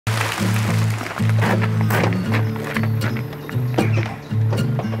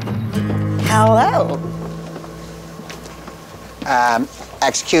Hallo.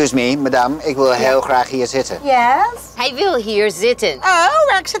 Excuse me, madame. Ik wil heel graag hier zitten. Yes? Hij wil hier zitten. Oh,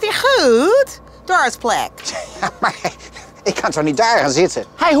 maar ik zit hier goed. Doris plek. Maar ik kan toch niet daar gaan zitten?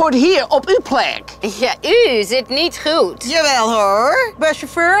 Hij hoort hier op uw plek. Ja, u zit niet goed. Jawel hoor.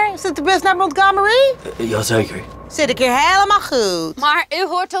 Buschauffeur, zit de bus naar Montgomery? Jazeker. Zit ik hier helemaal goed. Maar u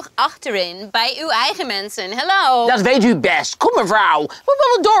hoort toch achterin, bij uw eigen mensen. Hallo. Dat weet u best. Kom mevrouw, we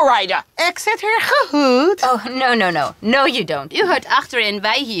willen doorrijden. Ik zit hier goed. Oh, no. No, you don't. U hoort achterin,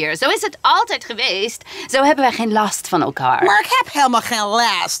 wij hier. Zo is het altijd geweest. Zo hebben wij geen last van elkaar. Maar ik heb helemaal geen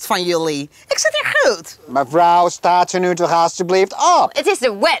last van jullie. Ik zit hier goed. Mevrouw, staat u nu toch alstublieft op? Het is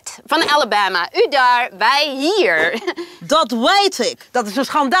de wet van Alabama. U daar, wij hier. Dat weet ik. Dat is een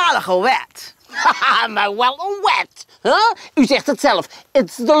schandalige wet. Haha, maar wel een wet. Huh? U zegt het zelf.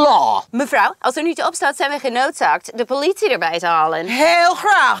 It's the law. Mevrouw, als u niet opstaat, zijn we genoodzaakt de politie erbij te halen. Heel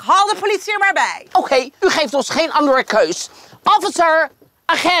graag. Haal de politie er maar bij. Oké, u geeft ons geen andere keus. Officer,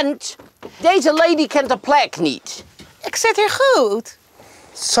 agent, deze lady kent de plek niet. Ik zit hier goed.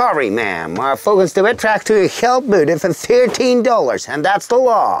 Sorry, ma'am, maar volgens de wet krijgt u een geldboete van $13 en that's the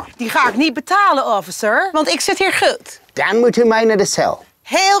law. Die ga ik niet betalen, officer, want ik zit hier goed. Dan moet u mee naar de cel.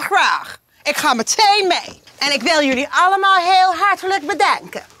 Heel graag. Ik ga meteen mee. En ik wil jullie allemaal heel hartelijk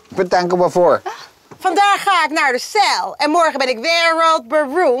bedanken. Bedanken waarvoor. Vandaag ga ik naar de cel. En morgen ben ik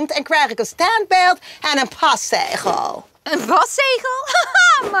wereldberoemd en krijg ik een standbeeld en een postzegel. Een waszegel?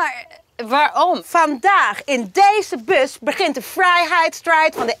 Maar waarom? Vandaag in deze bus begint de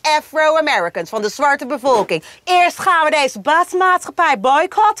vrijheidsstrijd van de Afro-Americans, van de zwarte bevolking. Eerst gaan we deze busmaatschappij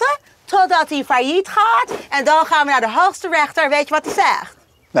boycotten, totdat hij failliet gaat. En dan gaan we naar de hoogste rechter. Weet je wat hij zegt?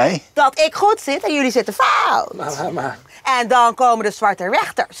 Nee. Dat ik goed zit en jullie zitten fout. Maar. En dan komen de zwarte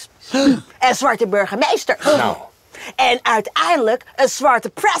rechters. En zwarte burgemeesters. Nou. En uiteindelijk een zwarte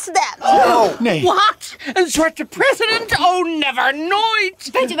president. Nee. Wat? Een zwarte president? Oh, never, nooit.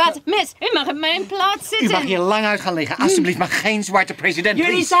 Weet u wat, miss, u mag op mijn plaats zitten. U mag hier lang uit gaan liggen. Alsjeblieft, maar geen zwarte president.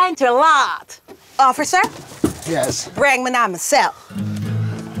 Jullie please. zijn te laat. Officer, Yes. breng me naar mijn cel.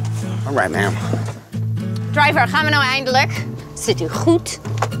 All right, ma'am. Driver, gaan we nou eindelijk? Zit u goed?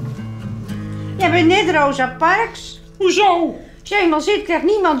 Jij bent net Rosa Parks. Hoezo? Als je eenmaal zit, krijgt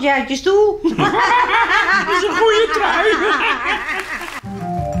niemand je uit je stoel. Dat is een goede trui.